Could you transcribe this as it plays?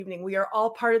evening. We are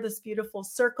all part of this beautiful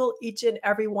circle, each and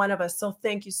every one of us. So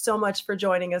thank you so much for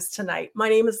joining us tonight. My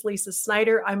name is Lisa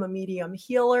Snyder. I'm a medium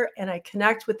healer, and I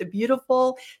connect with the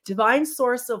beautiful divine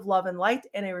source of love and light.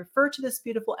 And I refer to this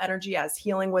beautiful energy as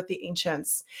healing with the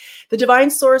ancients. The divine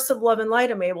source of love and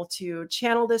light, I'm able to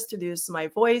channel this through the use of my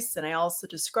voice. And I also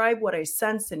describe what I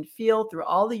sense and feel through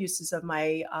all the uses of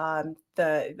my,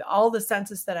 all the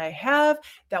senses that I have,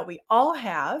 that we all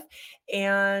have.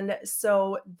 And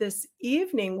so this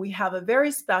evening, we have a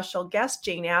very special guest.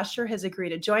 Jane Asher has agreed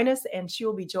to join us, and she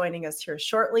will be joining us here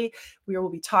shortly. We will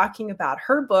be talking about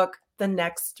her book, The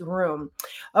Next Room.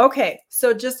 Okay,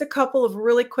 so just a couple of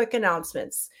really quick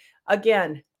announcements.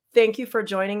 Again, thank you for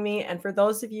joining me. And for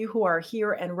those of you who are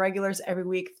here and regulars every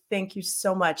week, thank you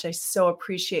so much. I so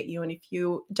appreciate you. And if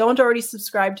you don't already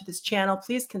subscribe to this channel,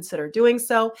 please consider doing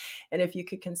so. And if you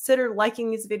could consider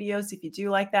liking these videos, if you do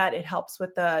like that, it helps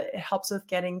with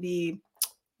getting the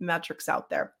metrics out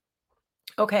there.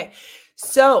 Okay,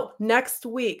 so next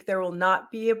week, there will not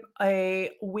be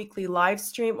a weekly live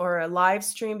stream or a live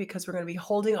stream because we're going to be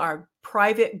holding our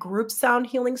private group sound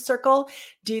healing circle.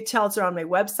 Details are on my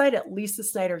website at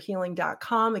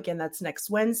lisasnyderhealing.com. Again, that's next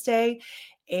Wednesday.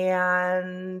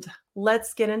 And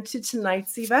let's get into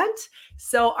tonight's event.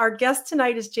 So our guest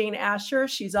tonight is Jane Asher.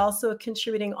 She's also a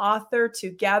contributing author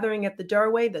to Gathering at the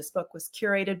Doorway. This book was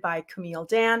curated by Camille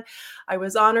Dan. I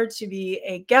was honored to be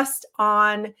a guest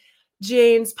on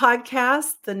Jane's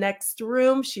podcast, The Next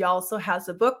Room. She also has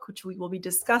a book, which we will be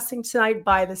discussing tonight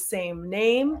by the same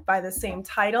name, by the same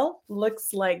title.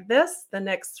 Looks like this, The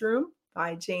Next Room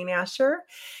by Jane Asher.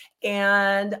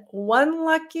 And one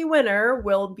lucky winner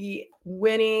will be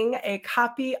winning a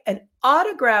copy, an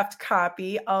autographed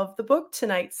copy of the book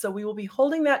tonight. So we will be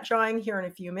holding that drawing here in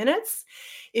a few minutes.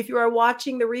 If you are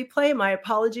watching the replay, my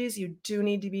apologies. You do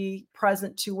need to be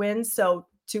present to win. So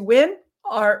to win,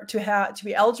 or to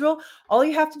be eligible, all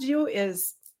you have to do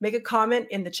is make a comment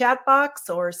in the chat box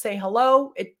or say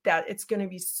hello. It's going to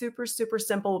be super, super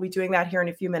simple. We'll be doing that here in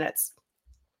a few minutes.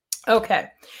 Okay.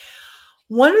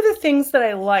 One of the things that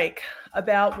I like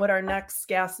about what our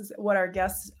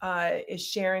guest is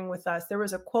sharing with us, there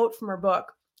was a quote from her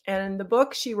book, and in the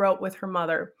book she wrote with her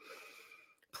mother.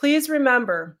 Please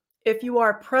remember, if you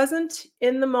are present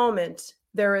in the moment,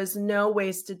 there is no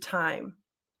wasted time.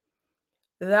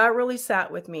 That really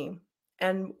sat with me.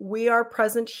 And we are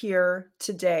present here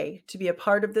today to be a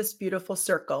part of this beautiful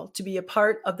circle, to be a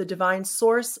part of the divine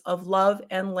source of love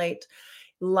and light.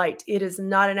 It is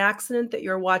not an accident that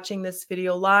you're watching this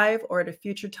video live or at a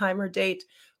future time or date.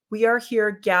 We are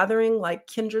here gathering like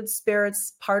kindred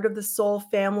spirits, part of the soul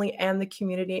family and the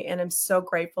community. And I'm so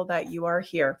grateful that you are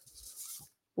here.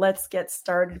 Let's get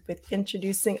started with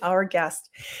introducing our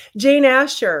guest. Jane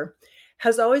Asher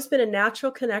has always been a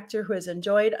natural connector who has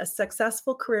enjoyed a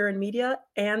successful career in media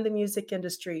and the music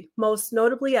industry, most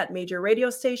notably at major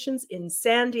radio stations in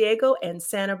San Diego and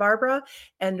Santa Barbara,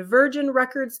 and Virgin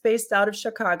Records based out of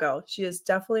Chicago. She is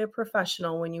definitely a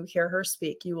professional. When you hear her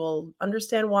speak, you will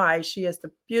understand why. She has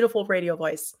the beautiful radio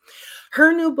voice.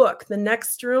 Her new book, The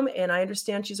Next Room, and I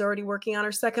understand she's already working on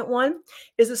her second one,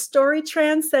 is a story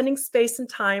transcending space and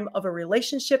time of a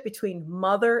relationship between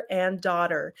mother and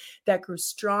daughter that grew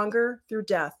stronger through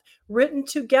death. Written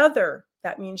together,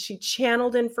 that means she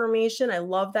channeled information. I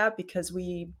love that because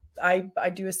I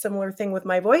do a similar thing with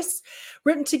my voice.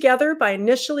 Written together by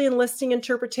initially enlisting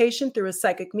interpretation through a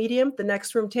psychic medium, The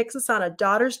Next Room takes us on a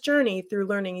daughter's journey through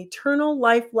learning eternal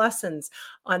life lessons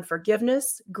on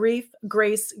forgiveness, grief,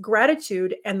 grace,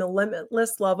 gratitude, and the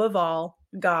limitless love of all,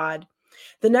 God.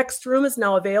 The Next Room is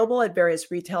now available at various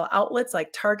retail outlets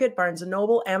like Target, Barnes &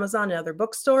 Noble, Amazon, and other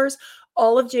bookstores.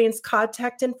 All of Jane's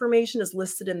contact information is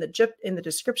listed in the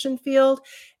description field.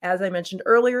 As I mentioned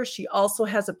earlier, she also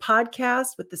has a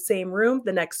podcast with the same room,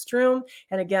 The Next Room.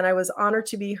 And again, I was honored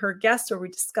to be her guest where we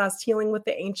discussed healing with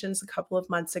the ancients a couple of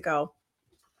months ago.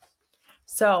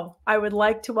 So I would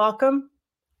like to welcome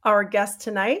our guest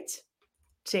tonight,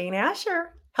 Jane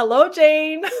Asher. Hello,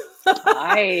 Jane.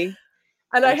 Hi.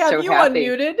 And I have you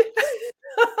unmuted.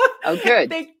 Oh, good.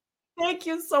 Thank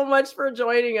you so much for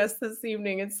joining us this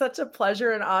evening. It's such a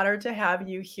pleasure and honor to have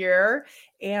you here.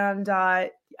 And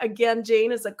again,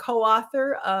 Jane is a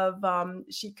co-author of,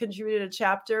 she contributed a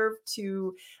chapter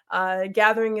to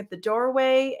Gathering at the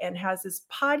Doorway and has this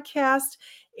podcast.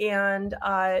 And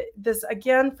this,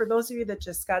 again, for those of you that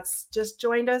just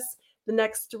joined us, The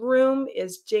Next Room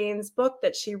is Jane's book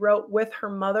that she wrote with her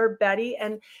mother, Betty.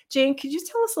 And Jane, could you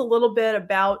tell us a little bit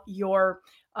about your,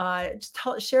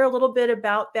 share a little bit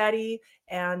about Betty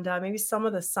and maybe some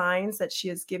of the signs that she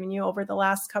has given you over the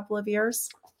last couple of years?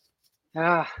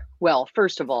 Well,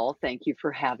 first of all, thank you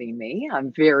for having me.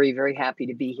 I'm very, very happy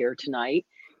to be here tonight.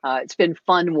 It's been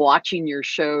fun watching your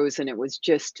shows, and it was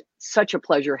just such a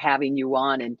pleasure having you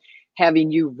on and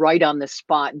having you right on the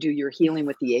spot do your Healing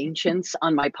with the Ancients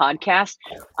on my podcast.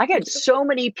 I got so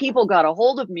many people got a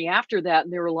hold of me after that,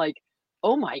 and they were like,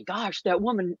 "Oh my gosh, that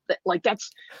woman! Like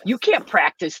that's you can't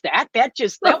practice that. That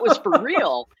was for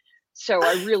real." So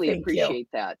I really Thank you. appreciate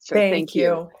that. So Thank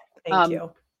you. Thank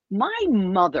you. My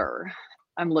mother,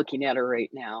 I'm looking at her right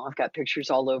now. I've got pictures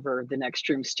all over the Next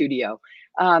Room studio.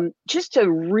 Just a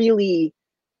really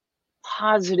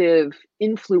positive,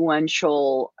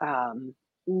 influential,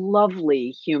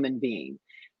 lovely human being.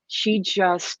 She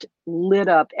just lit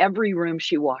up every room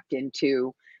she walked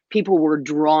into. People were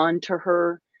drawn to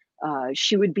her.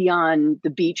 She would be on the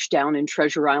beach down in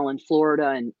Treasure Island,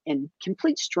 Florida, and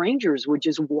complete strangers would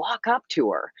just walk up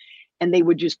to her and they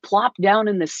would just plop down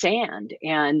in the sand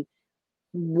and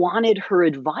wanted her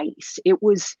advice. It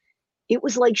was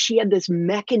like she had this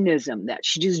mechanism that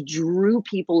she just drew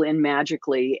people in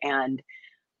magically. And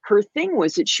her thing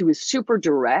was that she was super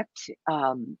direct,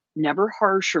 never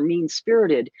harsh or mean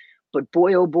spirited. But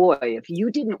boy, oh boy, if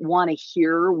you didn't want to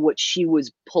hear what she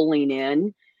was pulling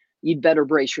in, you'd better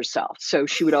brace yourself. So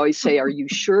she would always say, "Are you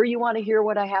sure you want to hear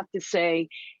what I have to say?"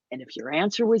 And if your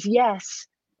answer was yes,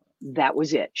 that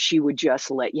was it. She would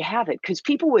just let you have it because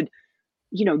people would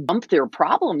dump their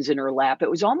problems in her lap. It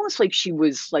was almost like she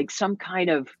was like some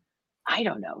kind of, I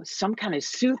don't know, some kind of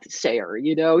soothsayer,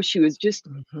 She was just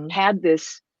Mhm. had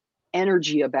this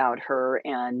energy about her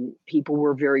and people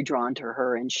were very drawn to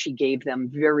her and she gave them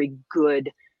very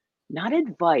good, not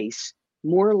advice,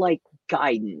 more like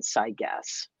guidance, I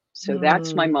guess. So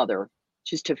that's my Mm. mother.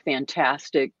 Just a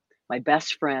fantastic, my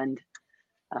best friend.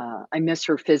 I miss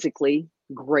her physically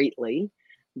greatly,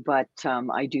 but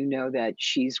I do know that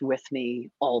she's with me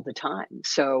all the time.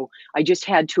 So I just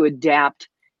had to adapt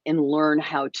and learn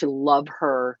how to love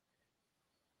her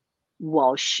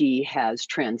while she has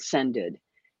transcended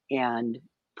and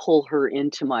pull her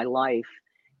into my life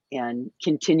and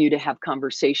continue to have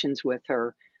conversations with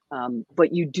her.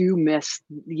 But you do miss,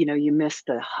 you miss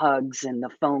the hugs and the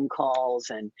phone calls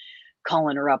and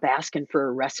calling her up asking for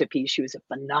a recipe. She was a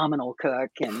phenomenal cook.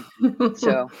 And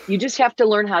so you just have to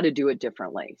learn how to do it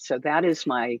differently. So that is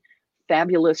my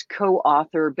fabulous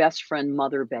co-author, best friend,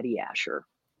 mother, Betty Asher.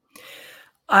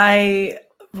 I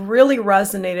really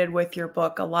resonated with your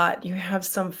book a lot. You have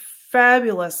some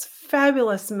fabulous,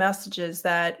 fabulous messages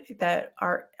that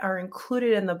are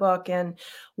included in the book. And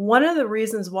one of the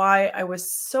reasons why I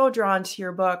was so drawn to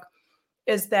your book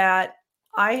is that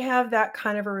I have that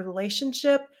kind of a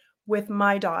relationship with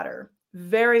my daughter.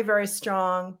 Very, very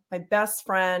strong. My best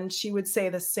friend, she would say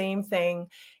the same thing.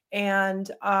 And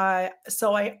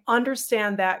so I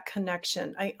understand that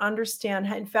connection. I understand.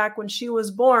 In fact, when she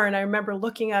was born, I remember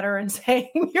looking at her and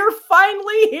saying, "You're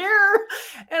finally here."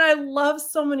 And I love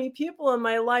so many people in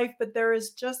my life, but there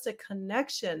is just a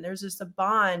connection. There's just a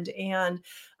bond. And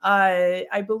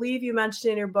I believe you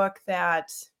mentioned in your book that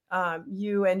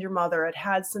you and your mother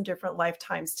had some different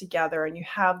lifetimes together and you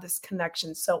have this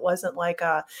connection. So it wasn't like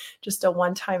just a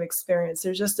one-time experience.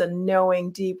 There's just a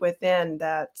knowing deep within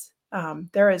that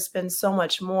there has been so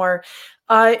much more.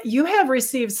 You have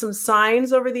received some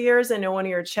signs over the years. I know one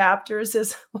of your chapters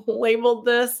is labeled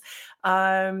this.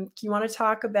 Do you want to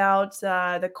talk about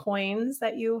the coins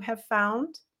that you have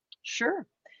found? Sure.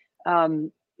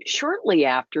 Shortly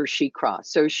after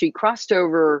so she crossed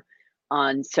over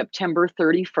on September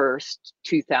 31st,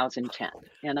 2010.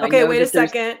 And I Okay, know wait a that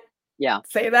there's, second. yeah,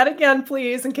 Say that again,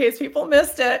 please, in case people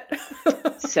missed it.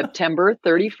 September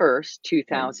 31st,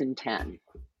 2010.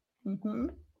 Mm-hmm.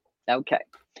 Okay.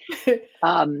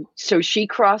 So she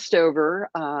crossed over,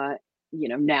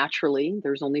 naturally.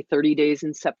 There's only 30 days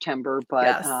in September, but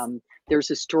Yes.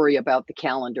 there's a story about the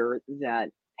calendar that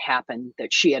happened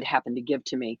that she had happened to give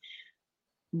to me.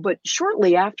 But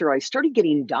shortly after, I started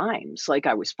getting dimes. Like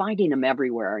I was finding them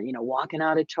everywhere, walking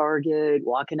out of Target,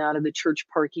 walking out of the church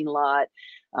parking lot,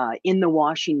 in the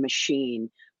washing machine,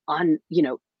 in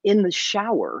the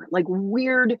shower, like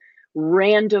weird,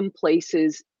 random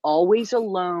places, always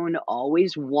alone,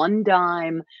 always one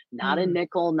dime, not a Mm.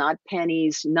 nickel, not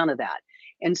pennies, none of that.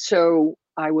 And so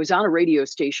I was on a radio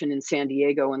station in San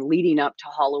Diego, and leading up to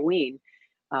Halloween,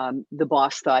 the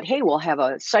boss thought, "Hey, we'll have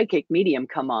a psychic medium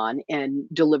come on and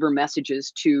deliver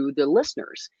messages to the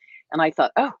listeners." And I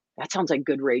thought, "Oh, that sounds like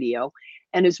good radio."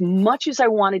 And as much as I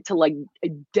wanted to, like, I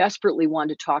desperately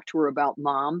wanted to talk to her about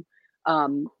mom,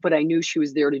 but I knew she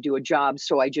was there to do a job.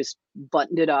 So I just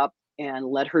buttoned it up and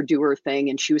let her do her thing.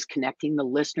 And she was connecting the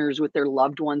listeners with their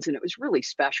loved ones. And it was really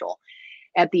special.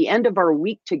 At the end of our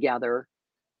week together,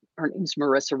 her name's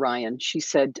Marissa Ryan. She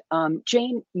said,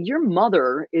 Jane, your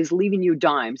mother is leaving you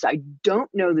dimes. I don't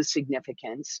know the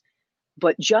significance,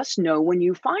 but just know when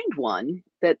you find one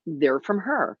that they're from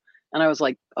her. And I was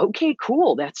like, okay,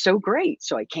 cool. That's so great.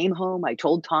 So I came home. I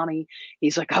told Tommy.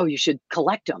 He's like, oh, you should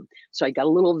collect them. So I got a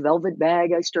little velvet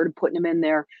bag. I started putting them in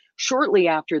there. Shortly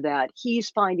after that, he's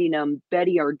finding them.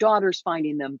 Betty, our daughter's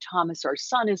finding them. Thomas, our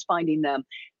son, is finding them.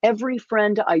 Every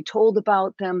friend I told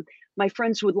about them, my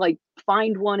friends would like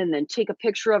find one and then take a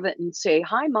picture of it and say,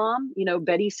 hi, Mom. You know,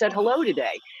 Betty said hello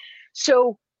today.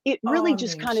 So it Oh, really I'm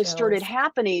just getting kind of started chills.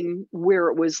 happening where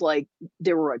it was like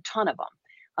there were a ton of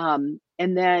them.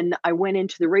 And then I went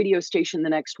into the radio station the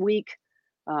next week,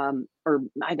 or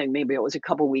I think maybe it was a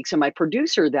couple weeks. And my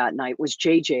producer that night was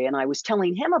JJ, and I was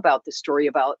telling him about the story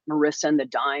about Marissa and the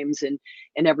dimes and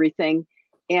everything.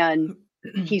 And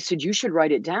he said, you should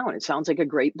write it down. It sounds like a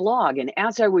great blog. And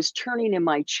as I was turning in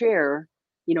my chair,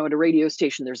 you know, at a radio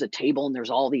station, there's a table and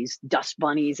there's all these dust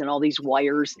bunnies and all these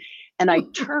wires. And I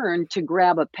turned to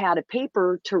grab a pad of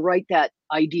paper to write that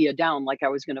idea down like I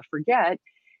was going to forget.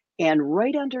 And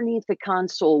right underneath the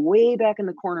console, way back in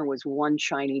the corner, was one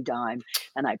shiny dime.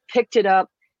 And I picked it up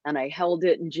and I held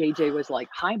it. And JJ was like,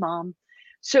 hi, Mom.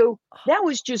 So that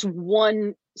was just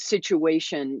one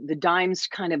situation. The dimes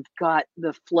kind of got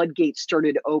the floodgates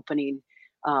started opening,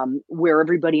 where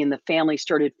everybody in the family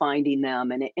started finding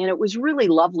them. And it was really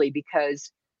lovely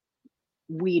because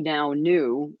we now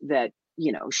knew that,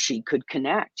 you know, she could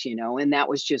connect, you know, and that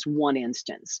was just one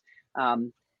instance.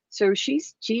 So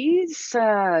she's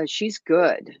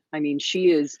good. I mean,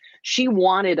 she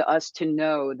wanted us to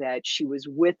know that she was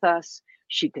with us.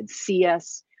 She could see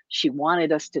us. She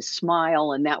wanted us to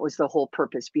smile. And that was the whole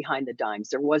purpose behind the dimes.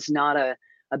 There was not a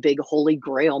big holy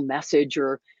grail message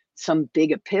or some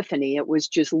big epiphany. It was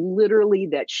just literally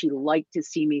that she liked to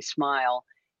see me smile.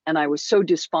 And I was so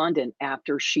despondent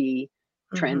after she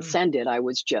transcended. I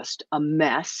was just a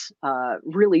mess.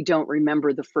 Really don't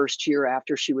remember the first year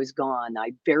after she was gone.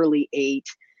 I barely ate.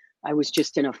 I was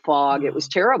just in a fog. It was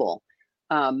terrible.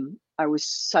 I was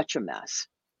such a mess.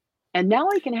 And now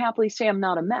I can happily say I'm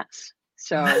not a mess.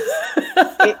 So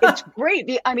it's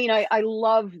great. I mean, I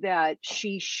love that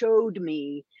she showed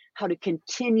me how to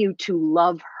continue to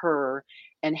love her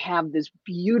and have this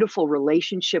beautiful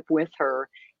relationship with her,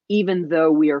 even though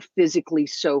we are physically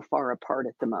so far apart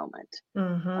at the moment.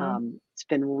 It's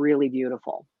been really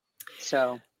beautiful.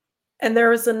 So. And there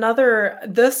was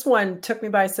this one took me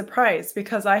by surprise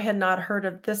because I had not heard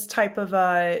of this type of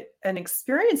an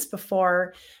experience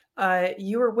before.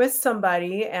 You were with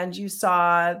somebody and you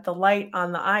saw the light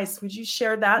on the ice. Would you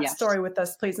share that Yes. story with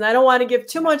us, please? And I don't want to give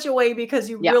too much away because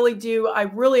you really do. I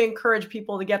really encourage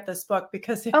people to get this book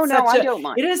because it's I don't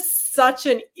mind. It is such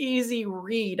an easy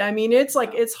read. I mean, it's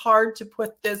like, it's hard to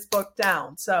put this book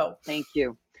down. So thank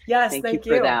you. Yes, thank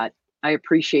you for that. I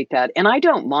appreciate that. And I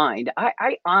don't mind.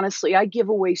 I honestly, I give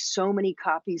away so many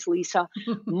copies, Lisa.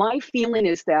 My feeling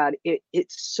is that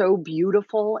it's so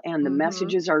beautiful and the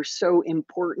messages are so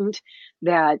important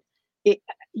that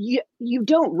you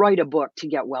don't write a book to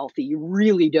get wealthy. You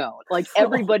really don't. Like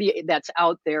everybody that's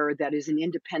out there that is an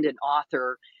independent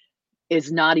author is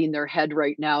nodding their head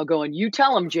right now going, you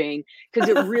tell them, Jane, because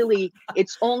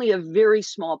it's only a very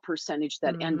small percentage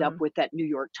that end up with that New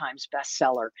York Times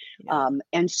bestseller. Yeah.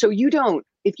 And so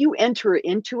if you enter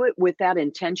into it with that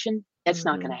intention, it's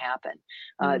not going to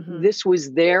happen. This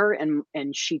was there and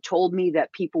she told me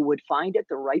that people would find it,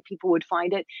 the right people would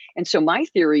find it. And so my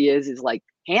theory is like,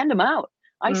 hand them out.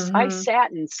 I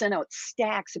sat and sent out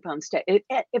stacks upon stacks.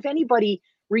 If anybody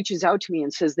reaches out to me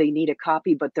and says they need a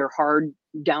copy, but they're hard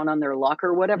down on their luck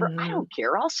or whatever, I don't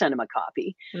care. I'll send them a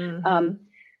copy.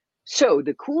 So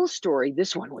the cool story,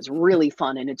 this one was really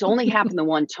fun and it's only happened the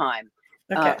one time.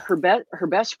 Okay. Her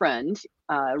best friend,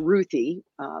 Ruthie,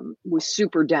 was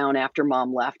super down after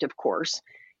Mom left, of course.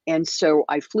 And so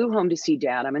I flew home to see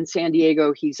Dad. I'm in San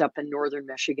Diego. He's up in northern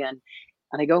Michigan.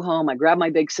 And I go home, I grab my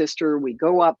big sister. We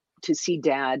go up to see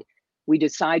Dad. We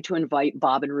decide to invite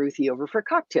Bob and Ruthie over for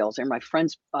cocktails. They're my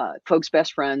friends, folks'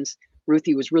 best friends.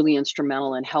 Ruthie was really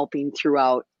instrumental in helping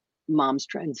throughout Mom's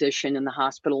transition in the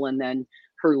hospital and then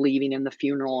her leaving and the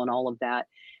funeral and all of that.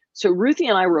 So Ruthie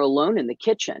and I were alone in the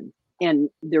kitchen and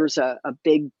there's a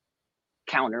big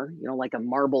counter, you know, like a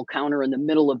marble counter in the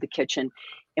middle of the kitchen.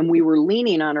 And we were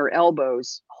leaning on our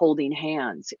elbows, holding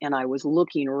hands. And I was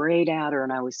looking right at her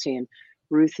and I was saying,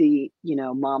 Ruthie, you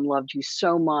know, Mom loved you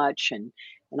so much and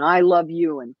I love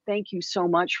you and thank you so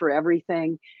much for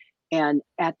everything. And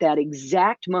at that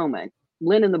exact moment,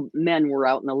 Lynn and the men were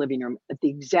out in the living room. At the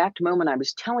exact moment I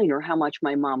was telling her how much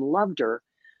my mom loved her,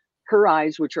 her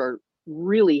eyes, which are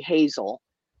really hazel,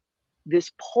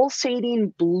 this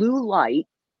pulsating blue light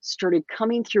started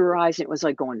coming through her eyes, and it was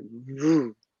like going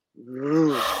woo,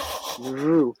 woo,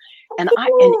 woo. And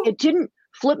it didn't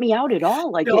flip me out at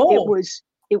all. Like No.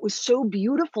 it was so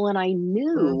beautiful, and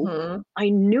Mhm. I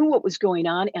knew what was going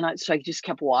on, and so I just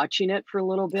kept watching it for a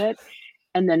little bit.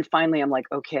 And then finally I'm like,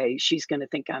 okay, she's going to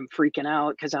think I'm freaking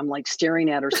out because I'm like staring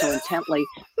at her so intently.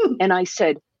 And I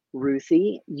said,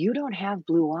 Ruthie, you don't have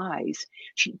blue eyes.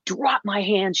 She dropped my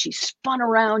hand. She spun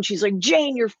around. She's like,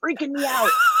 Jane, you're freaking me out.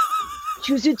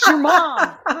 She was, it's your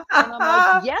mom. And I'm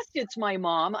like, yes, it's my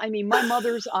mom. I mean, my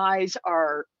mother's eyes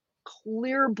are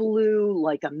clear blue,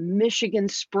 like a Michigan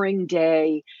spring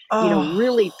day, you know, Oh,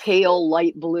 really pale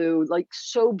light blue, like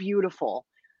so beautiful.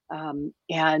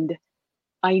 And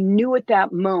I knew at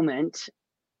that moment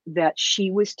that she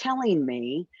was telling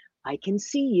me, I can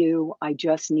see you. I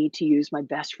just need to use my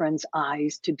best friend's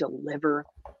eyes to deliver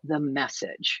the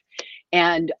message.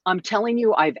 And I'm telling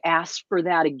you, I've asked for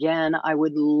that again. I'd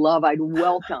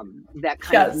welcome that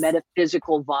kind of yes.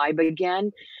 metaphysical vibe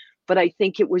again. But I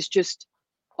think it was just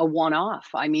a one off.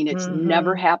 I mean, it's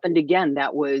never Mhm. happened again.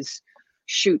 That was,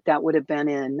 shoot, that would have been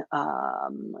in,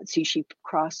 let's see, she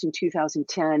crossed in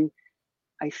 2010.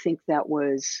 I think that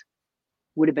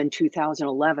would have been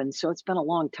 2011. So it's been a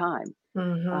long time.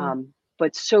 Mhm.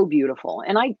 But so beautiful.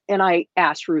 And I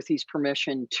asked Ruthie's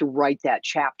permission to write that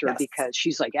chapter Yes. because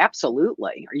she's like,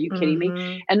 absolutely. Are you kidding me?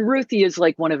 Mhm. And Ruthie is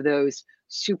like one of those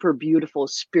super beautiful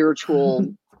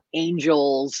spiritual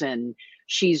angels, and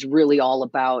she's really all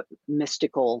about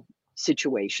mystical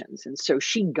situations. And so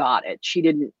she got it.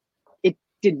 It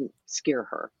didn't scare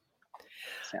her.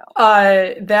 So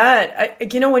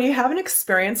You know, when you have an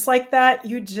experience like that,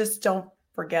 you just don't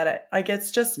forget it. Like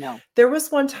it's just, no, there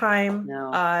was one time,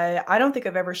 no. I don't think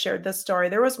I've ever shared this story.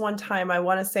 There was one time, I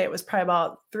want to say it was probably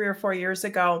about 3 or 4 years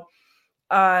ago.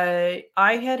 I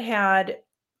had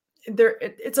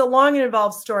it's a long and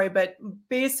involved story, but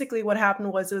basically what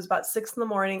happened was it was about 6 in the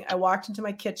morning. I walked into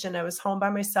my kitchen. I was home by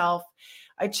myself.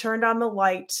 I turned on the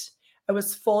light. I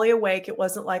was fully awake. It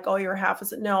wasn't like, oh, you're half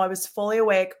asleep. No, I was fully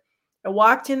awake. I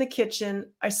walked in the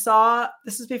kitchen. I saw,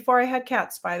 this is before I had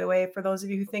cats, by the way, for those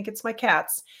of you who think it's my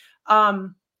cats.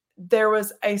 Um,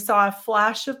 I saw a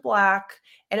flash of black.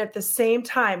 And at the same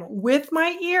time, with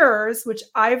my ears, which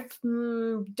I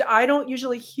don't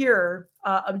usually hear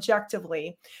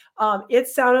objectively, it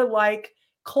sounded like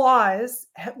claws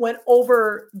went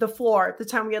over the floor. At the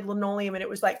time we had linoleum, and it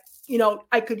was like, you know,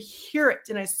 I could hear it,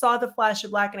 and I saw the flash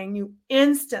of black, and I knew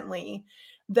instantly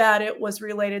that it was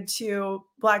related to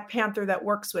Black Panther that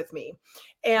works with me.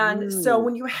 And so Mm.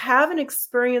 when you have an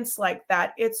experience like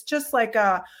that, it's just like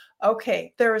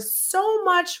okay, there is so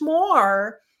much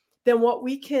more than what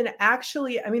we can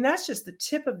actually, I mean, that's just the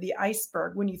tip of the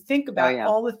iceberg when you think Oh about yeah.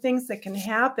 all the things that can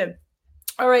happen.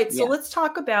 All right, so Yeah. let's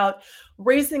talk about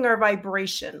raising our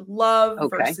vibration, love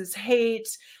Okay. versus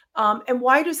hate. And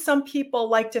why do some people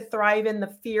like to thrive in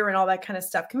the fear and all that kind of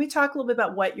stuff? Can we talk a little bit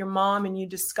about what your mom and you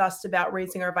discussed about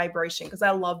raising our vibration? Because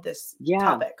I love this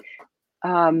Yeah. topic.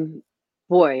 Um,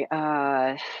 boy,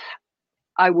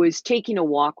 I was taking a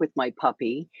walk with my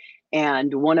puppy,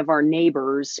 and one of our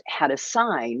neighbors had a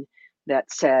sign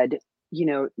that said, you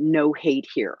know, no hate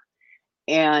here.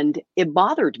 And it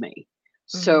bothered me.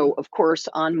 So, Hmm. of course,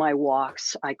 on my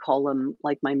walks, I call them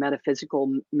like my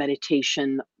metaphysical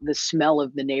meditation, the smell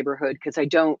of the neighborhood, because I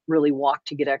don't really walk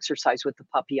to get exercise with the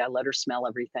puppy. I let her smell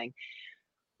everything.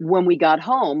 When we got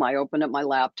home, I opened up my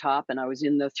laptop and I was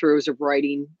in the throes of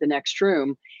writing the next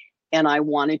room, and I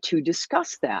wanted to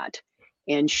discuss that.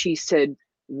 And she said,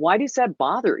 why does that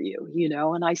bother you? You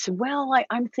know, and I said, well,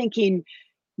 I'm thinking,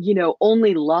 you know,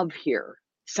 only love here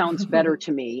sounds better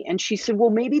to me. And she said,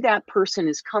 well, maybe that person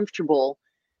is comfortable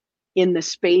in the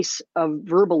space of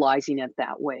verbalizing it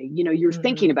that way. You know, you're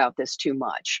thinking Hmm. about this too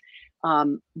much.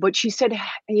 But she said,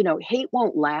 you know, hate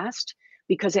won't last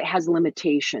because it has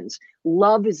limitations.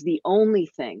 Love is the only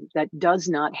thing that does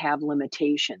not have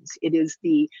limitations. It is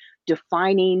the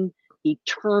defining,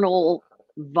 eternal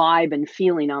vibe and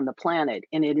feeling on the planet.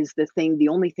 And it is the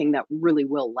only thing that really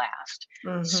will last.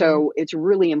 Hmm. So it's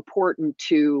really important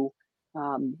to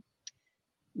um,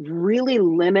 really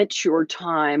limit your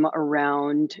time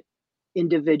around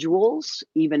individuals,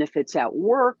 even if it's at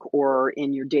work or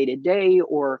in your day to day,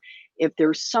 or if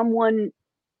there's someone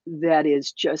that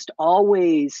is just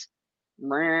always,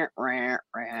 rah, rah,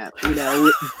 rah,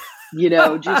 you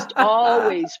know, just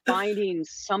always finding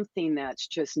something that's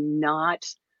just not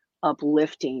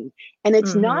uplifting. And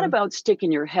it's not Hmm. about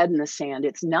sticking your head in the sand.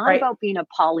 It's not Right. about being a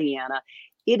Pollyanna.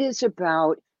 It is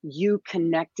about you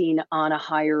connecting on a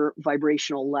higher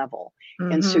vibrational level.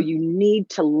 And so Hmm. you need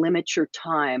to limit your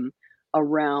time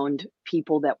around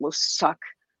people that will suck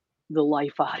the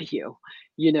life out of you,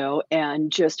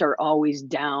 and just are always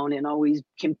down and always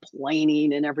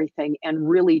complaining and everything, and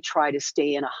really try to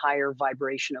stay in a higher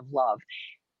vibration of love.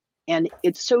 And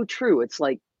it's so true. It's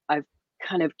like I've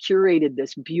kind of curated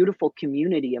this beautiful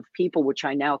community of people, which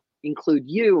I now include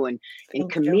you and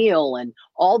Thank you. Camille and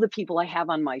all the people I have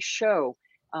on my show.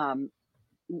 Um,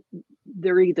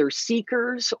 they're either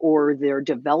seekers, or they're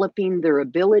developing their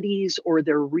abilities, or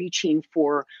they're reaching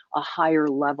for a higher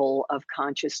level of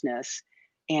consciousness,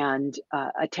 and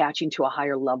attaching to a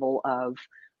higher level of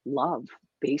love,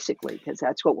 basically, because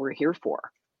that's what we're here for.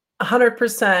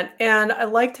 100%. And I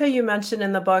liked how you mentioned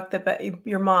in the book that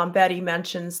your mom, Betty,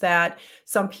 mentions that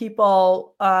some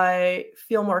people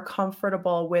feel more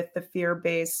comfortable with the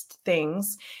fear-based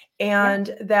things. Yeah.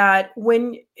 And that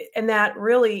that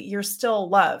really you're still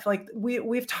loved. Like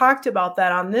we've talked about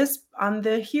that on this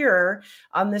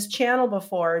channel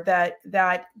before,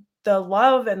 that the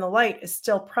love and the light is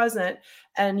still present.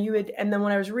 And then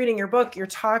when I was reading your book, you're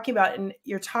talking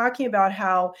about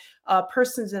how a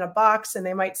person's in a box and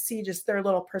they might see just their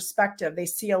little perspective. They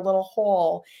see a little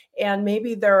hole, and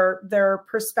maybe their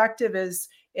perspective is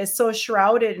so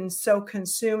shrouded and so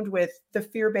consumed with the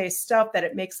fear-based stuff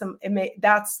that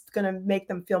that's going to make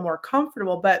them feel more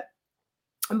comfortable. But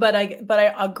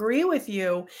I agree with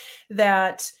you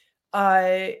that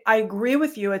I agree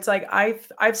with you. It's like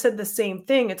I've said the same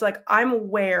thing. It's like I'm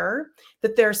aware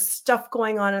that there's stuff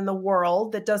going on in the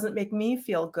world that doesn't make me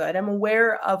feel good. I'm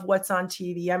aware of what's on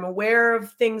TV. I'm aware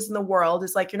of things in the world.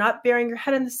 It's like you're not burying your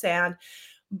head in the sand,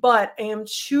 but I am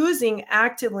choosing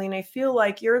actively. And I feel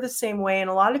like you're the same way. And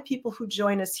a lot of people who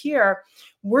join us here,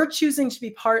 we're choosing to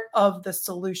be part of the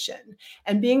solution.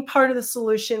 And being part of the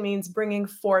solution means bringing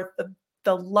forth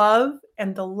the love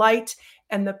and the light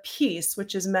and the peace,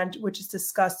 which is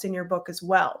discussed in your book as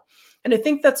well. And I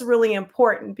think that's really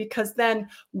important, because then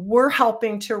we're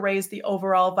helping to raise the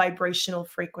overall vibrational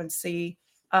frequency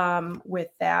with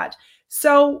that.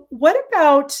 So what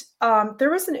about,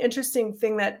 there was an interesting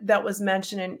thing that was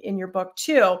mentioned in your book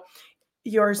too,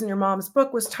 yours and your mom's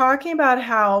book, was talking about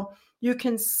how you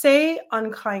can say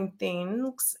unkind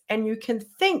things and you can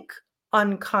think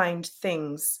unkind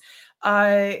things.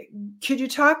 Could you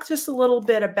talk just a little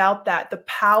bit about that, the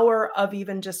power of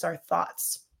even just our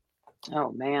thoughts?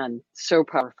 Oh man, so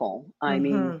powerful. I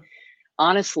mean, Mm-hmm.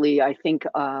 honestly, I think,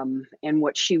 and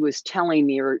what she was telling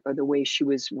me, or the way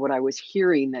what I was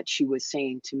hearing that she was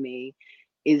saying to me,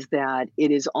 is that it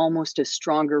is almost a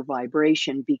stronger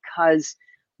vibration, because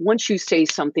once you say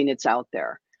something, it's out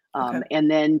there. Okay. And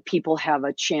then people have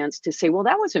a chance to say, well,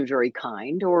 that wasn't very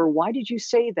kind, or why did you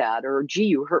say that? Or, gee,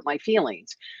 you hurt my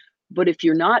feelings. But if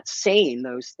you're not saying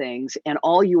those things, and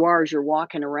all you are is you're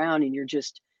walking around and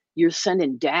you're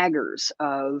sending daggers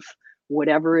of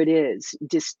whatever it is,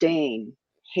 disdain,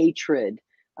 hatred,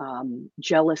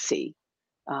 jealousy,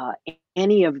 uh,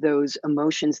 any of those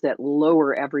emotions that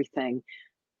lower everything,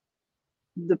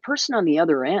 the person on the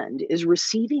other end is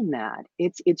receiving that.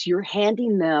 It's you're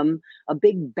handing them a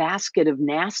big basket of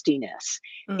nastiness,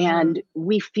 Mm-hmm. and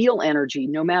we feel energy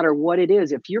no matter what it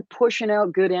is. If you're pushing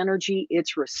out good energy,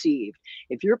 it's received.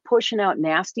 If you're pushing out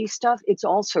nasty stuff, it's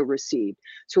also received.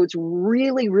 So it's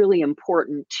really, really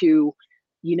important to,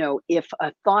 if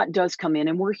a thought does come in,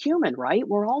 and we're human, right?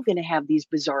 We're all going to have these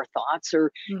bizarre thoughts,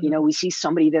 or, Mm-hmm. we see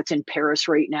somebody that's in Paris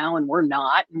right now and we're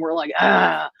not, and we're like,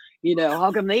 how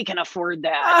come they can afford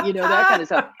that? That kind of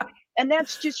stuff. And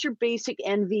that's just your basic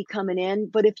envy coming in.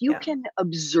 But if you Yeah. can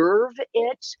observe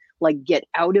it, like get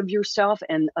out of yourself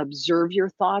and observe your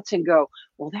thoughts and go,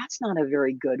 well, that's not a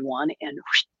very good one, and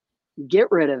get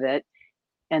rid of it,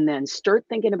 and then start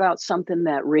thinking about something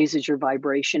that raises your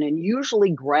vibration. And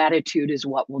usually gratitude is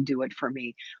what will do it for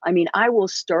me. I mean, I will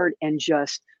start and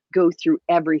just go through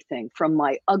everything from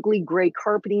my ugly gray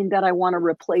carpeting that I want to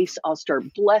replace. I'll start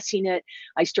blessing it.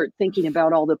 I start thinking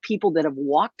about all the people that have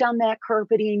walked on that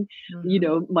carpeting,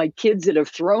 Mm-hmm. my kids that have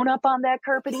thrown up on that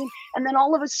carpeting. And then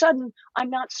all of a sudden, I'm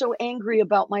not so angry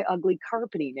about my ugly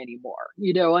carpeting anymore.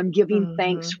 I'm giving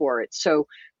thanks Mm-hmm. for it. So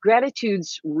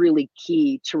gratitude's really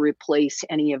key to replace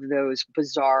any of those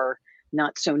bizarre,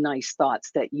 not so nice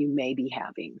thoughts that you may be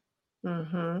having.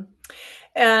 Mm-hmm.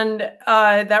 And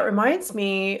that reminds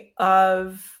me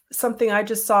of something I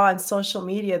just saw on social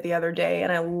media the other day.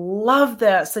 And I love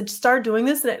this. I just started doing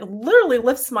this and it literally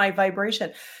lifts my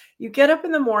vibration. You get up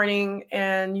in the morning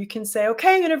and you can say,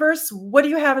 okay, universe, what do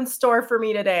you have in store for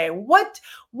me today? What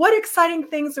exciting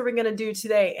things are we going to do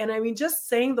today? And I mean, just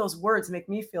saying those words make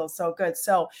me feel so good.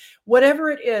 So whatever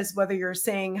it is, whether you're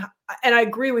saying, and I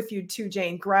agree with you too,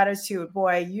 Jane. Gratitude,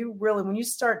 boy, you really, when you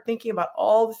start thinking about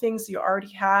all the things you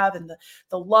already have and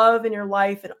the love in your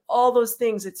life and all those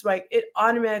things, it's like it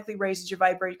automatically raises your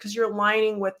vibration because you're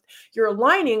aligning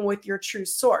with your true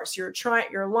source. You're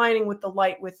aligning with the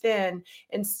light within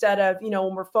instead of,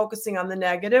 when we're focusing on the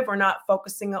negative, we're not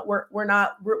focusing on,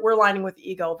 we're aligning with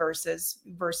ego versus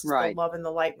Right. the love and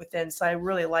the light within. So I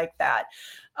really like that.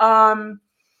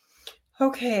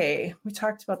 Okay, we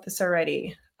talked about this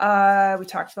already.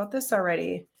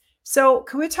 So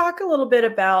can we talk a little bit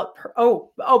about,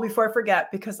 before I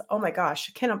forget, because, oh my gosh,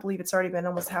 I cannot believe it's already been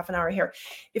almost half an hour here.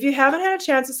 If you haven't had a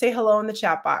chance to say hello in the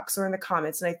chat box or in the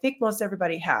comments, and I think most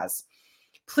everybody has,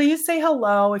 please say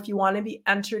hello if you want to be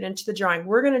entered into the drawing.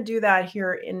 We're going to do that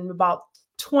here in about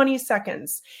 20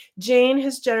 seconds. Jane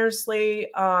has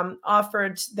generously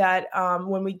offered that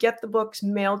when we get the books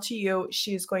mailed to you,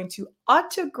 she's going to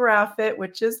autograph it,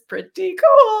 which is pretty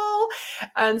cool.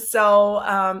 And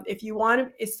so if you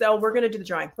want to, so we're going to do the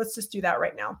drawing. Let's just do that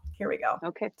right now. Here we go.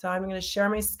 Okay. So I'm going to share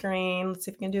my screen. Let's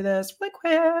see if we can do this really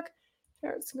quick.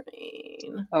 Share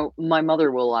screen. Oh, my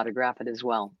mother will autograph it as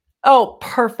well. Oh,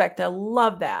 perfect. I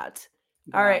love that.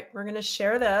 Yeah. All right. We're going to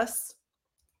share this.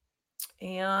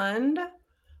 And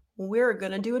we're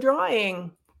going to do a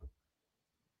drawing.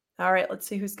 All right, let's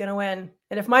see who's going to win.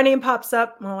 And if my name pops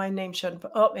up, well, my name shouldn't.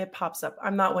 Oh, it pops up.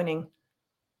 I'm not winning.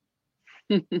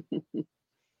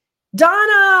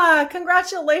 Donna,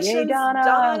 congratulations. Yay,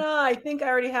 Donna. I think I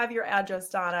already have your address,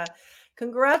 Donna.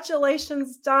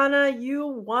 Congratulations, Donna. You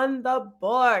won the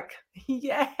book.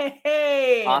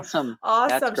 Yay. Awesome.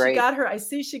 That's great.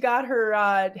 She got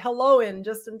her hello in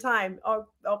just in time. Oh,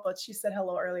 but she said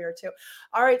hello earlier too.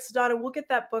 All right. So Donna, we'll get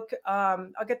that book.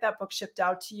 I'll get that book shipped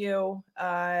out to you.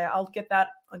 I'll get that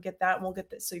and we'll get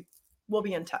this. So we'll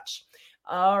be in touch.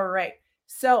 All right.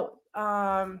 So,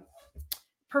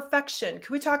 perfection.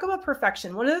 Can we talk about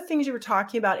perfection? One of the things you were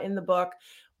talking about in the book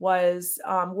was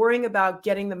worrying about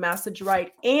getting the message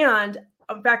right. And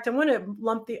in fact, I'm going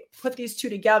to put these two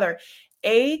together.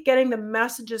 Getting the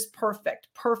messages perfect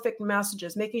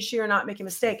messages, making sure you're not making a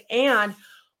mistake. And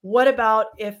what about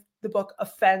if the book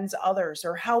offends others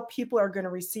or how people are going to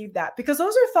receive that? Because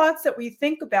those are thoughts that we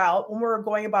think about when we're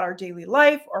going about our daily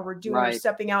life or we're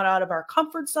stepping out of our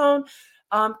comfort zone.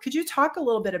 Could you talk a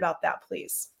little bit about that,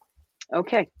 please?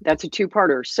 Okay. That's a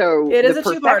two-parter. So it is a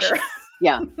two-parter.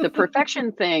 Yeah. The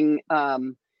perfection thing,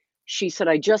 she said,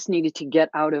 I just needed to get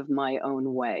out of my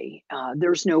own way.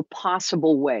 There's no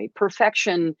possible way.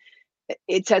 Perfection,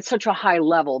 it's at such a high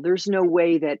level. There's no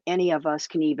way that any of us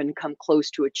can even come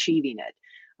close to achieving it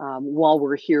while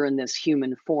we're here in this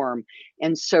human form.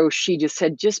 And so she just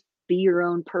said, just be your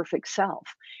own perfect self.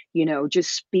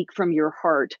 Just speak from your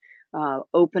heart.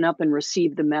 Open up and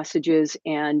receive the messages.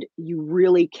 And you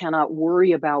really cannot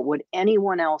worry about what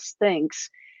anyone else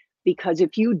thinks. Because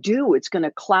if you do, it's going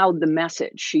to cloud the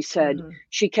message. She said,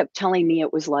 she kept telling me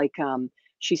it was like,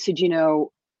 she said, you're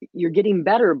getting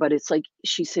better, but it's like,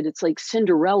 she said, it's like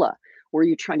Cinderella, where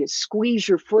you're trying to squeeze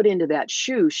your foot into that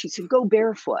shoe. She said, go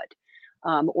barefoot.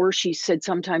 Or she said,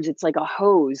 sometimes it's like a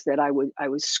hose that I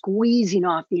was squeezing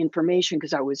off the information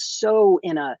because I was so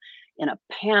in a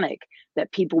panic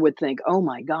that people would think, oh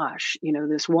my gosh,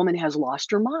 this woman has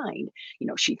lost her mind.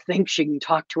 She thinks she can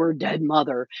talk to her dead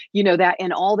mother, that,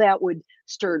 and all that would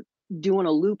start doing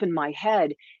a loop in my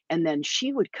head. And then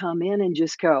she would come in and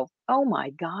just go, oh my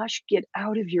gosh, get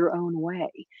out of your own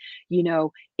way.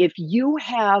 If you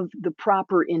have the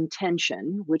proper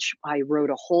intention, which I wrote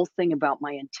a whole thing about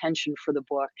my intention for the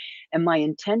book, and my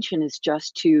intention is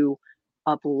just to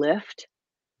uplift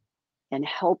and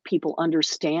help people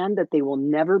understand that they will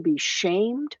never be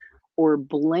shamed or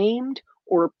blamed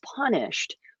or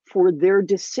punished for their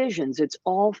decisions. It's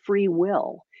all free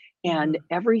will and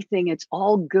everything. It's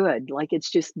all good. Like, it's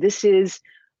just, this is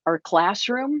our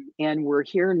classroom and we're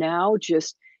here now.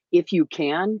 Just, if you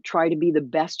can, try to be the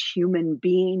best human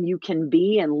being you can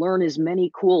be and learn as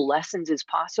many cool lessons as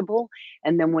possible.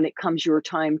 And then when it comes your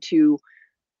time to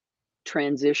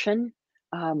transition,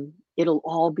 it'll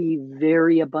all be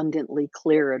very abundantly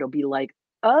clear. It'll be like,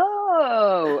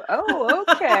 oh,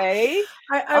 okay.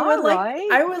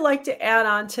 I would like to add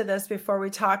on to this before we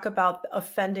talk about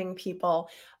offending people,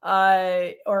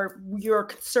 or you're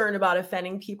concerned about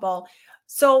offending people.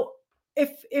 So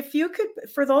If you could,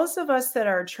 for those of us that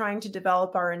are trying to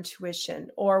develop our intuition,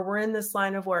 or we're in this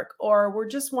line of work, or we're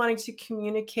just wanting to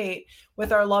communicate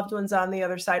with our loved ones on the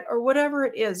other side, or whatever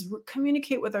it is,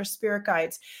 communicate with our spirit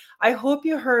guides. I hope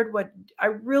you heard what, I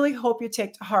really hope you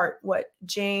take to heart what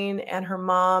Jane and her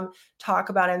mom talk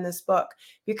about in this book.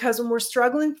 Because when we're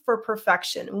struggling for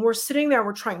perfection and we're sitting there,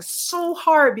 we're trying so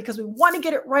hard because we want to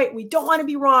get it right, we don't want to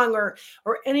be wrong, or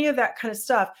any of that kind of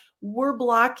stuff, we're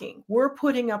blocking, we're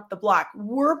putting up the block,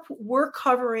 we're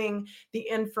covering the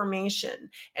information.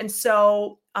 And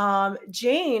so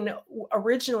Jane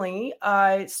originally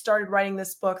started writing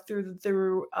this book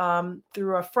through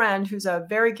a friend who's a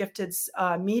very gifted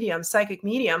medium, psychic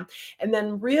medium, and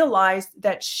then realized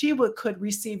that she could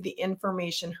receive the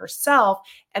information herself,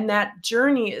 and that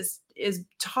journey is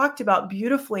talked about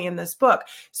beautifully in this book.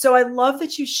 So I love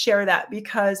that you share that,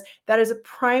 because that is a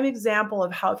prime example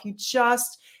of how, if you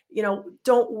just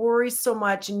don't worry so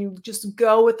much and you just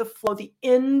go with the flow, the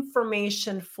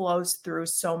information flows through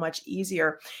so much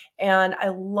easier. And I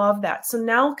love that. So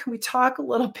now can we talk a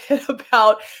little bit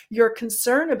about your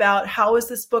concern about how is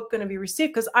this book going to be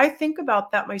received? Because I think about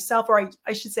that myself, or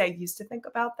I should say I used to think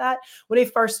about that when I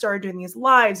first started doing these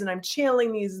lives and I'm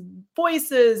channeling these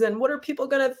voices and what are people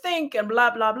going to think and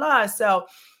blah, blah, blah. So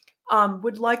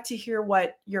would like to hear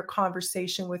what your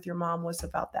conversation with your mom was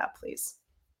about that, please.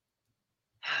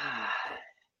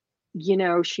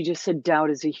 She just said doubt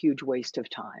is a huge waste of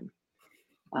time,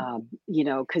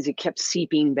 because it kept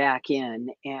seeping back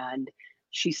in. And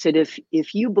she said,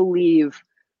 if you believe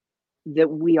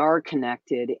that we are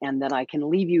connected and that I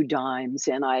can leave you dimes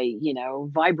and I,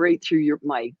 vibrate through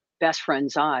my best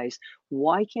friend's eyes,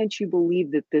 why can't you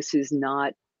believe that this is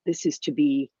to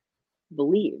be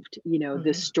believed?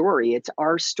 This story, it's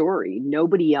our story.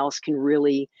 Nobody else can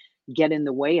really get in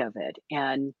the way of it.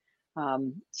 And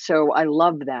so I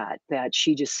love that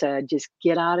she just said, just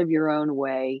get out of your own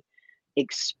way,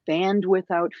 expand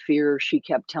without fear. She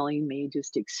kept telling me,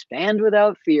 just expand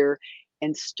without fear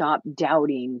and stop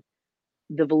doubting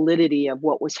the validity of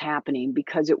what was happening,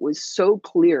 because it was so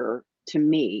clear to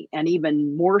me, and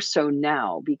even more so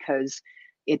now, because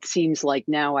it seems like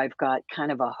now I've got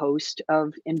kind of a host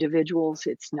of individuals.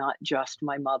 It's not just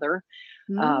my mother.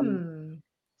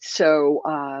 So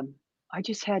I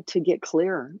just had to get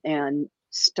clear and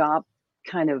stop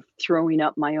kind of throwing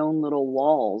up my own little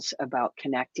walls about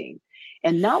connecting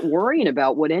and not worrying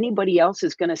about what anybody else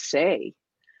is going to say.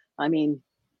 I mean,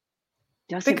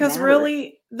 doesn't because matter.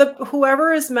 Really,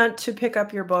 whoever is meant to pick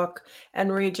up your book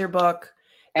and read your book,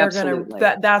 Absolutely.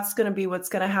 that's gonna be what's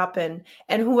gonna happen.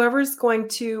 And whoever's going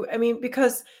to,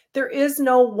 because there is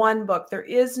no one book, there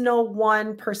is no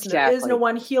one person, there is no Exactly.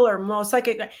 one healer, most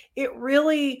psychic. It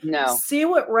really, No. see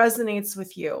what resonates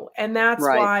with you. And that's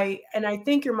Right. why, and I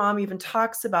think your mom even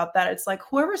talks about that. It's like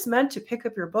whoever's meant to pick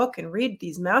up your book and read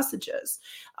these messages.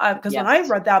 Because when I Yes.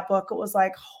 read that book, it was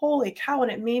like, holy cow,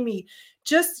 and it made me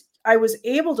just, I was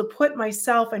able to put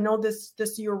myself, I know this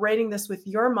you're writing this with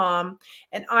your mom,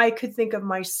 and I could think of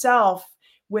myself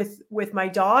with my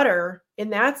daughter in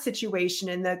that situation,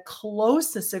 and the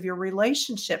closeness of your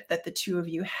relationship that the two of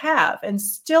you have and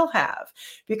still have.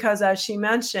 Because as she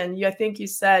mentioned, I think you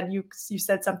said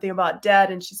something about dead,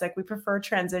 and she's like, we prefer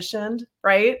transitioned,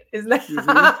 right? Isn't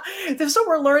that that's what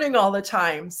we're learning all the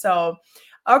time. So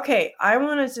okay, I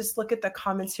want to just look at the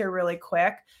comments here really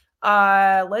quick.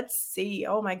 Let's see.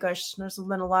 Oh my gosh, there's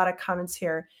been a lot of comments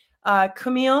here.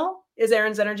 Camille is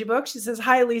Erin's energy book. She says,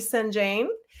 hi, Lisa and Jane.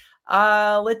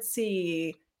 Let's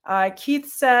see.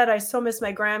 Keith said, I so miss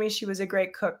my Grammy. She was a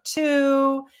great cook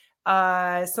too.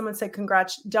 Someone said,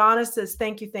 congrats. Donna says,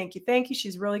 thank you.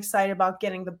 She's really excited about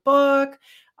getting the book.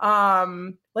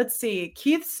 Let's see.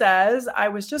 Keith says, I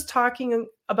was just talking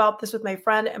about this with my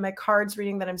friend and my cards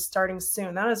reading that I'm starting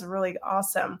soon. That is really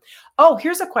awesome. Oh,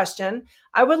 here's a question.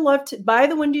 I would love to, by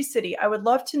the Windy City, I would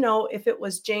love to know if it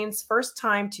was Jane's first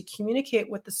time to communicate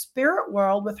with the spirit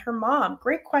world with her mom.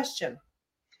 Great question.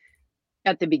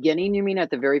 At the beginning, you mean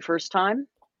at the very first time?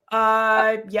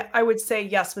 Yeah, I would say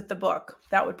yes with the book.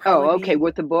 That would probably okay. be.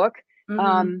 With the book.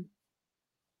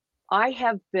 I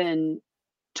have been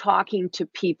talking to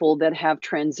people that have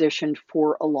transitioned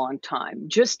for a long time,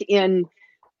 just in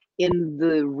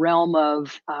the realm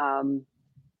of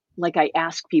like, I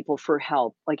ask people for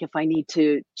help. Like, if I need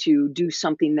to do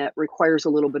something that requires a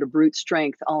little bit of brute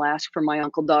strength, I'll ask for my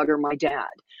uncle Doug or my dad.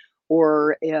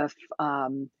 Or if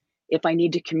I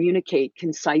need to communicate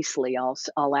concisely,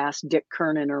 I'll ask Dick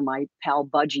Kernan or my pal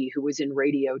Budgie, who was in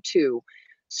radio too.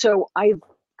 So I've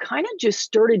kind of just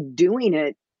started doing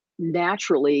it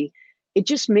naturally. It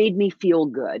just made me feel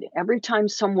good every time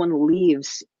someone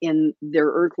leaves in their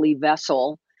earthly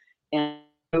vessel and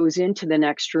goes into the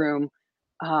next room,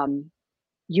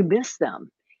 you miss them.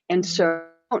 And so Mhm.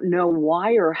 I don't know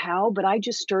why or how, but I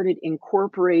just started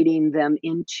incorporating them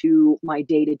into my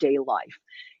day-to-day life.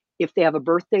 If they have a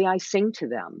birthday, I sing to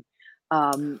them.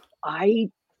 I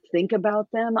think about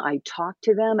them, I talk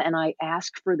to them, and I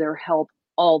ask for their help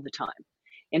all the time.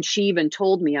 And she even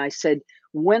told me, I said,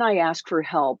 when I ask for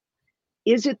help,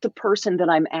 is it the person that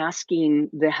I'm asking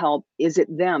the help? Is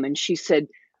it them? And she said,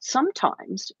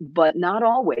 sometimes, but not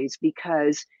always,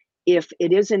 because if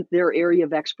it isn't their area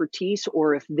of expertise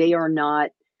or if they are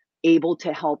not able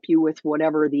to help you with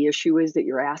whatever the issue is that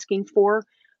you're asking for,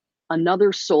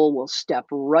 another soul will step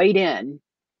right in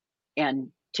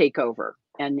and take over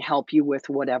and help you with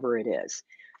whatever it is.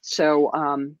 So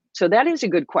that is a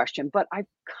good question. But I've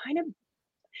kind of,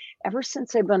 ever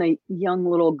since I've been a young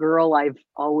little girl, I've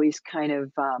always kind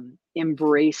of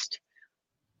embraced,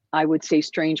 I would say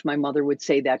strange, my mother would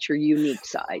say that's your unique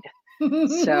side.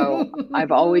 So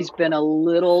I've always been a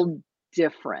little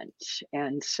different.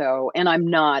 And I'm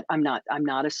not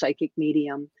a psychic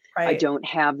medium. I Right. don't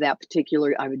have that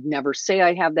particular, I would never say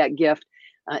I have that gift.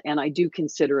 And I do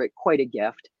consider it quite a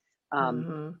gift. Um,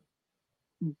 Mhm.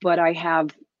 but I have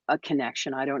a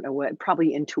connection. I don't know what,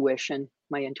 probably intuition.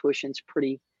 My intuition's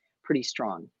pretty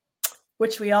strong.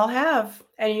 Which we all have,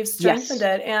 and you've strengthened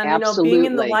Yes, it, and, being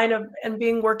in the absolutely. line of and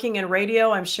being working in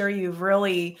radio, I'm sure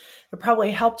it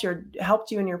probably helped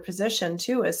you in your position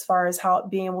too, as far as how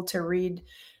being able to read,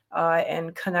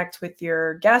 and connect with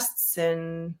your guests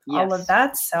and all of Yes.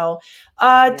 that, so,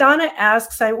 Yeah. Donna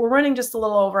asks, we're running just a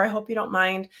little over, I hope you don't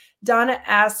mind. Donna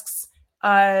asks,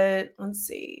 let's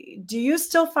see, "Do you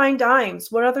still find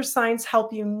dimes? What other signs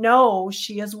help you know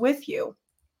she is with you?"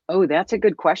 Oh, that's a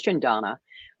good question, Donna.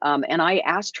 And I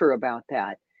asked her about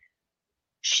that.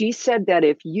 She said that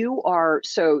if you are,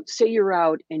 so say you're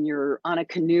out and you're on a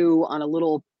canoe on a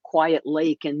little quiet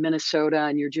lake in Minnesota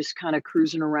and you're just kind of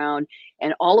cruising around,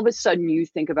 and all of a sudden you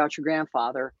think about your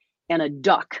grandfather and a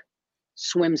duck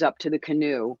swims up to the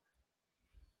canoe,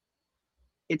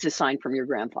 it's a sign from your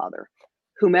grandfather.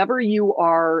 Whomever you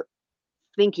are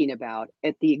thinking about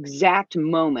at the exact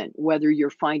moment, whether you're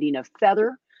finding a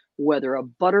feather, whether a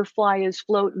butterfly is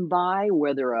floating by,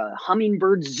 whether a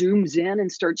hummingbird zooms in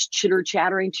and starts chitter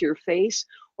chattering to your face,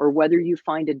 or whether you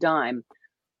find a dime,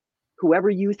 whoever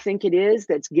you think it is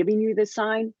that's giving you the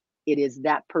sign, it is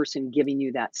that person giving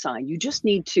you that sign. You just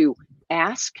need to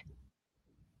ask,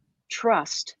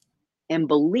 trust, and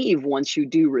believe once you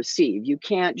do receive. You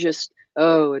can't just,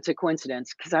 oh, it's a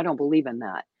coincidence, because I don't believe in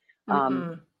that. Um,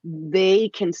 Mm-mm. they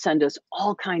can send us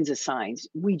all kinds of signs.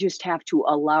 We just have to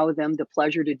allow them the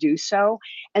pleasure to do so.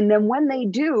 And then when they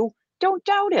do, don't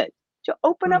doubt it. To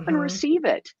open up and Mhm. receive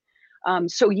it.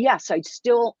 So yes, I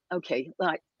still, okay.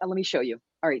 Let me show you.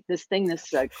 All right, this thing,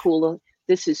 this cool.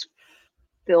 This is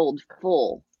filled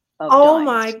full of Oh dimes.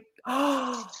 my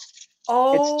oh,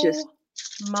 It's just,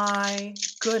 oh my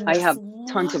I goodness, have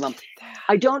tons of look them. at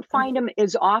I that. don't find them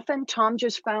as often. Tom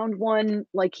just found one,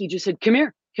 like he just said, come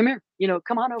here,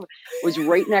 come on over. Was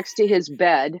right next to his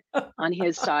bed on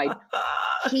his side.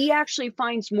 He actually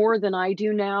finds more than I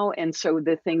do now. And so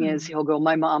the thing is, Hmm. he'll go,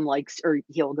 my mom likes, or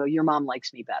he'll go, your mom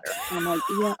likes me better. And I'm like,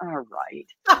 yeah, all right.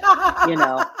 You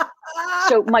know,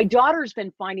 so my daughter's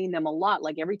been finding them a lot.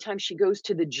 Like every time she goes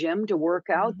to the gym to work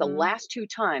out, the Mhm. last two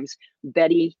times,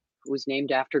 Betty, who was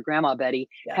named after Grandma Betty,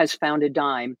 has Yes. found a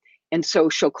dime. And so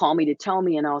she'll call me to tell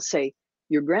me, and I'll say,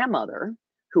 your grandmother,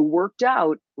 who worked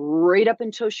out right up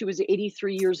until she was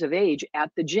 83 years of age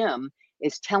at the gym,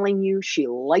 is telling you she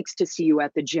likes to see you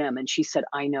at the gym. And she said,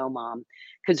 I know, Mom,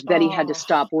 because Betty had to Oh,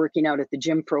 stop working out at the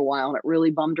gym for a while and it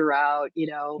really bummed her out. You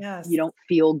yes. don't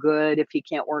feel good if you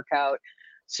can't work out.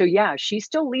 So yeah, she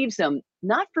still leaves them,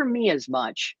 not for me as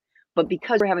much, but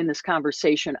because we're having this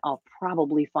conversation, I'll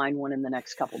probably find one in the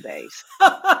next couple days.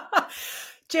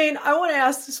 Jane, I want to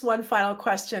ask just one final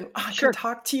question. I could Sure.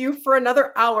 talk to you for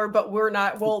another hour, but we're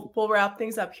not. We'll wrap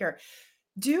things up here.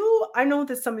 Do I know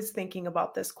that somebody's thinking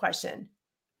about this question?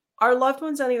 Our loved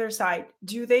ones on either side,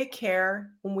 do they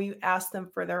care when we ask them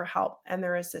for their help and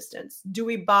their assistance? Do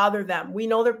we bother them? We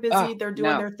know they're Oh, busy, they're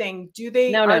doing no. their thing. Do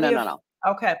they No, no, are no, they no, a no.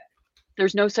 okay.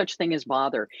 There's no such thing as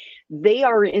bother. They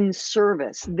are in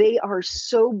service. They are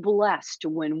so blessed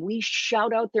when we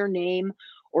shout out their name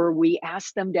or we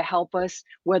ask them to help us,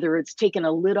 whether it's taking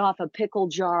a lid off a pickle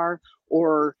jar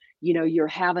or, you're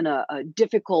having a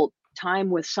difficult time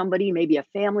with somebody, maybe a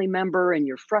family member, and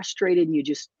you're frustrated and you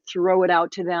just throw it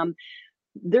out to them.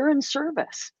 They're in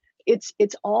service. It's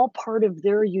all part of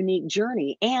their unique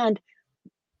journey. And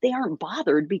they aren't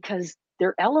bothered because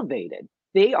they're elevated.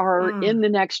 They are in Mm, the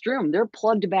next room. They're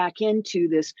plugged back into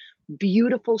this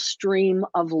beautiful stream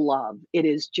of love. It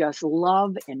is just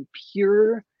love and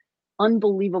pure,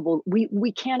 unbelievable.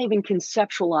 We can't even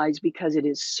conceptualize because it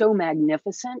is so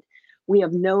magnificent. We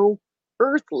have no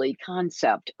earthly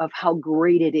concept of how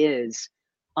great it is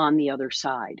on the other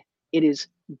side. It is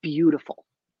beautiful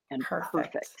and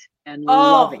Perfect. perfect and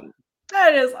Oh, loving.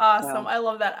 that is awesome. So I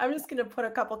love that. I'm just going to put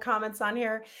a couple comments on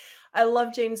here. I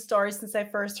love Jane's story since I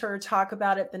first heard her talk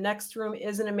about it. The Next Room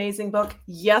is an amazing book.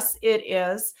 Yes, it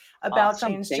is about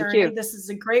awesome. Jane's Thank journey. you. This is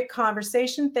a great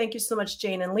conversation. Thank you so much,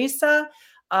 Jane and Lisa.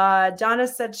 Donna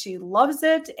said she loves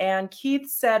it. And Keith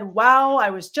said, wow, I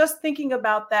was just thinking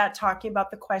about that, talking about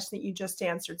the question that you just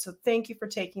answered. So thank you for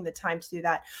taking the time to do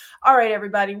that. All right,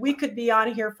 everybody, we could be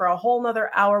on here for a whole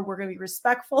nother hour. We're going to be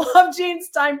respectful of Jane's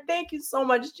time. Thank you so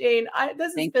much, Jane.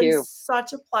 This has been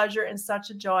such a pleasure and such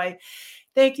a joy.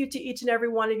 Thank you to each and every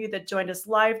one of you that joined us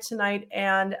live tonight.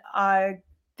 And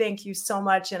thank you so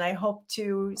much. And I hope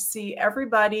to see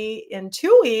everybody in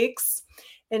 2 weeks.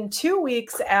 In 2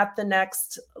 weeks at the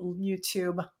next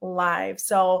YouTube live.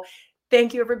 So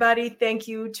thank you, everybody. Thank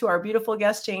you to our beautiful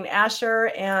guest, Jane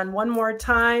Asher. And one more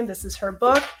time, this is her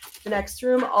book, The Next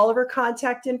Room. All of her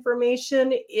contact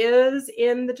information is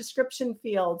in the description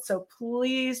field. So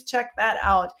please check that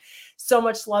out. So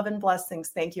much love and blessings.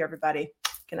 Thank you, everybody.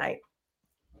 Good night.